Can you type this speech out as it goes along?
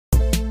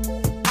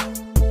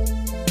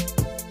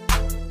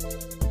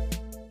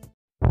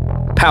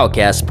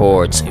Powcast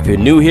Sports. If you're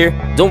new here,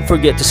 don't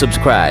forget to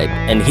subscribe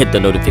and hit the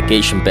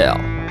notification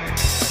bell.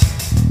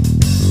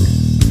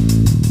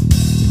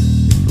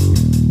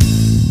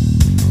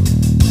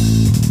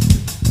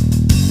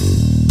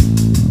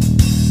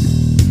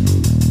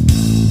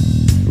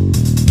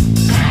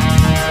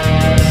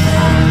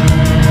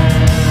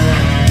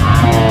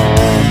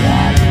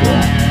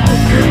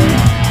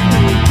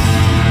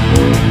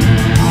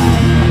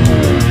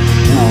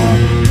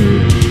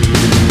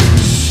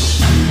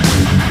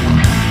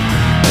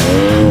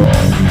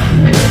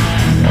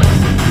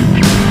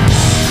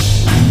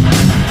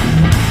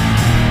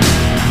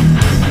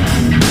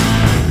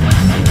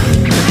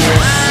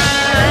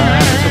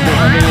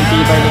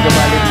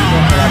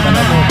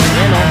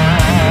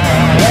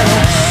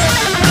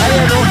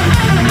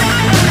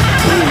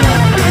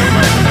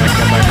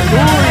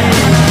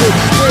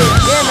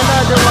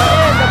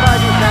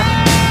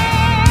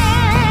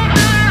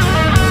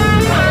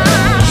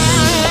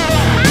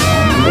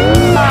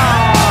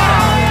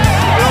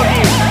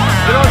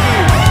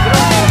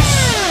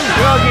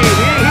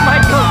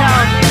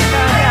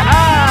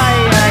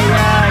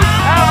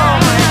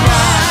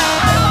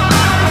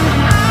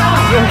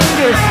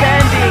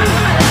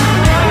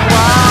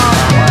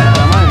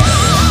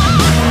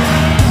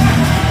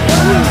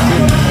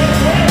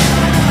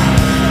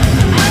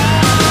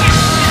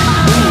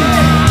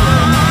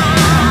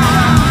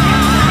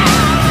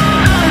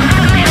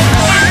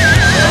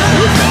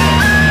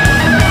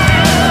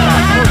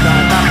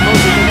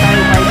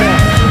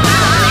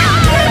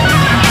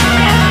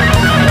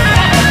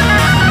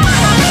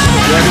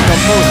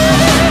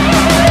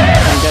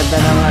 Ang ganda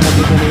ng ano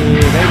dito ni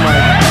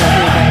Reymart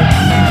kasi kahit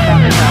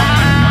nakakita siya,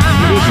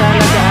 hindi siya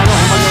nag-ano,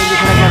 kumbaga hindi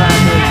siya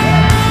nag-arasin.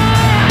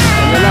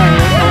 Ano lang,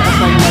 focus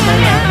lang yung mata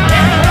niya.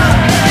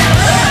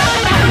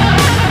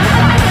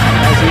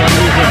 Kahit siya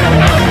yung isa siya,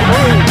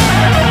 uy,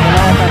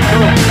 dalawa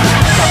tatlo,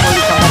 sa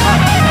kulit sa mata.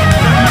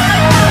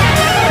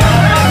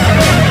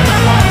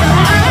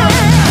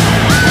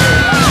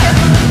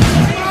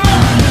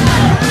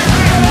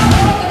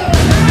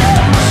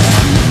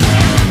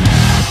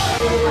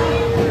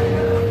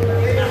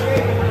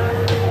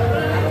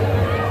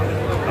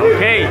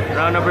 Okay,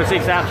 round number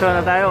 6 action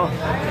na tayo.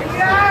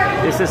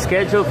 This is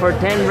scheduled for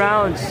 10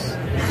 rounds.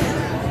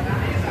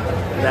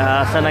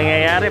 Sa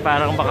nangyayari,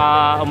 parang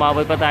baka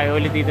umabot pa tayo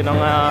ulit dito ng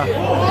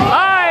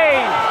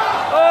ay!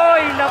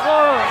 Oy,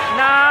 nako!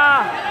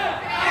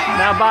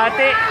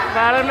 Nabati.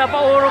 Parang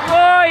napaurok.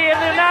 Oy,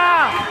 ano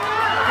na?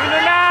 Sino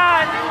na?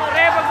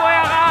 Re,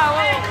 pagkuya ka.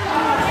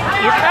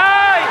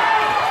 Itay!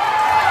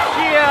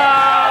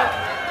 Yeah!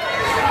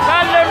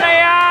 Kalo na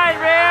yan,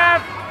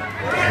 ref!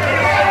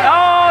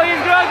 Oh,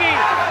 he's groggy.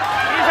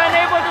 He's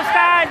unable to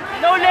stand.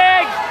 No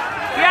legs.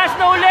 He has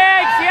no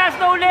legs. He has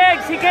no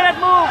legs. He cannot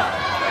move.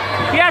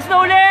 He has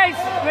no legs.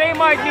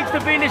 REYMART needs to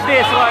finish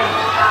this one.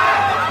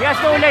 He has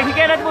no legs. He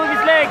cannot move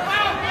his legs.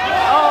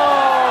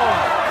 Oh.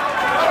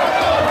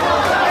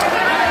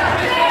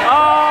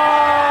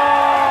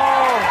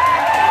 Oh.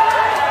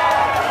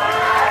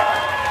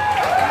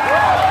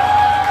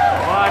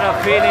 What a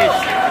finish.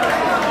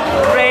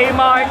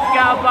 REYMART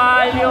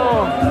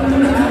GABALLO.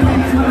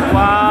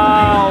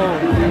 Wow!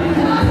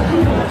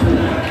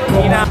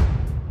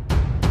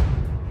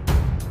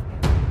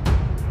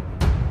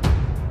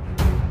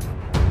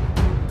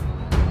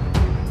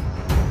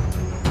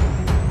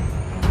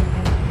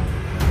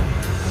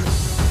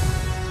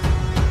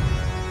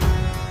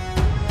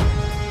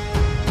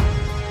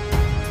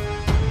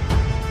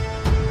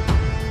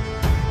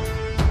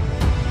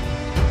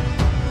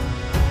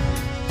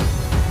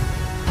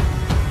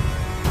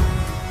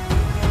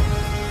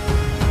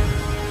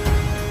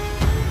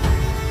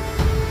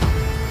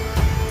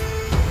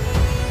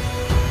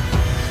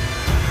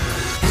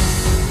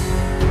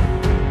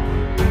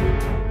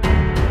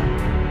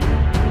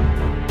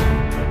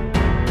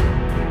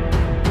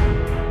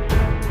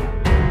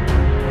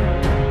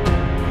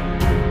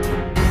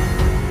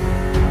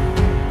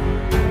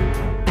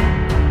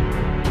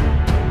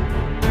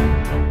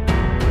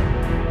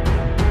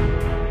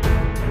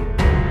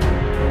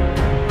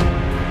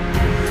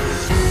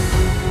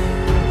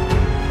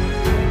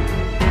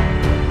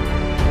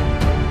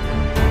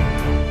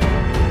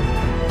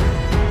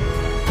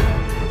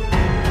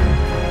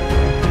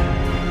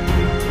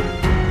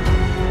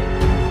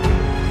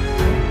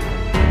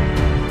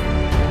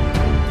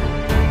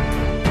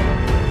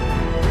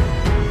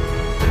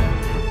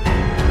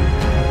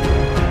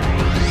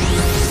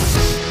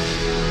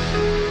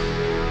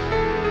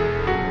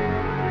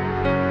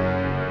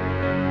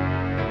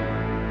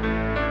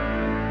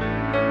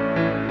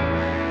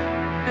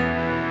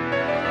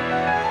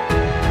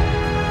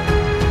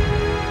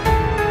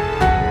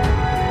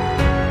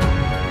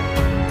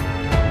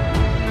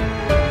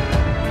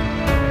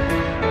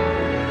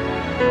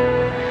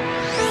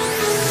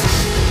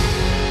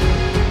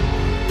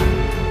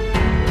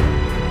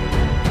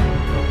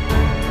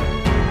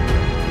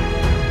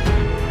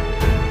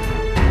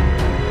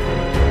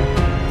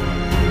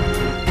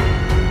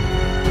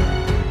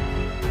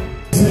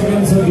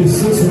 Of the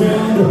 6th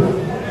round,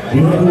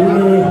 You have a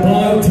winner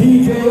by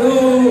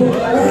TKO,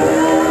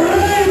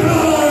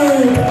 REYMART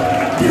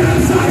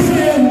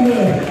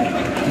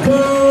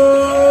GABALLO.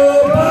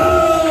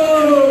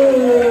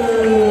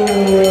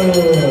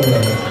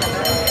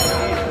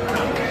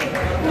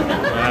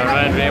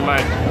 Alright,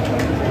 REYMART.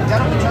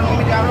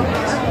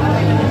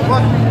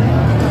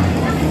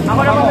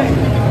 Ako na kami.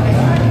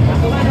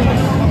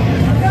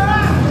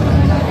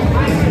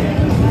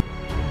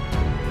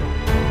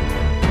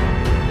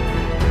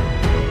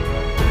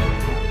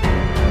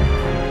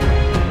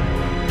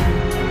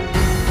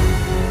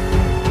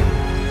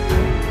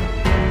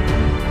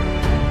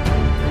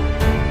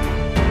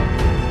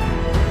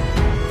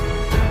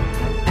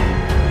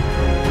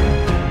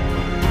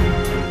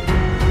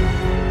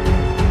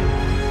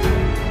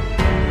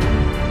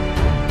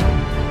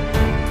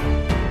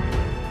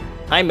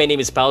 Hi, my name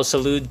is Pow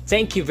Salud.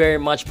 Thank you very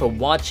much for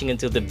watching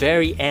until the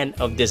very end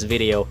of this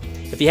video.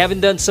 If you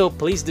haven't done so,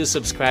 please do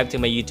subscribe to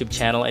my YouTube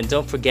channel and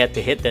don't forget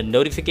to hit the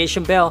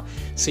notification bell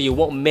so you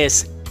won't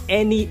miss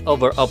any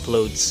of our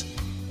uploads.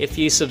 If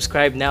you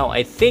subscribe now,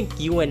 I think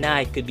you and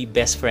I could be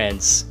best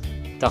friends.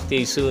 Talk to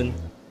you soon.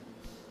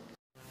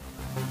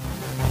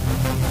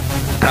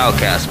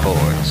 Powcast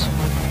Sports.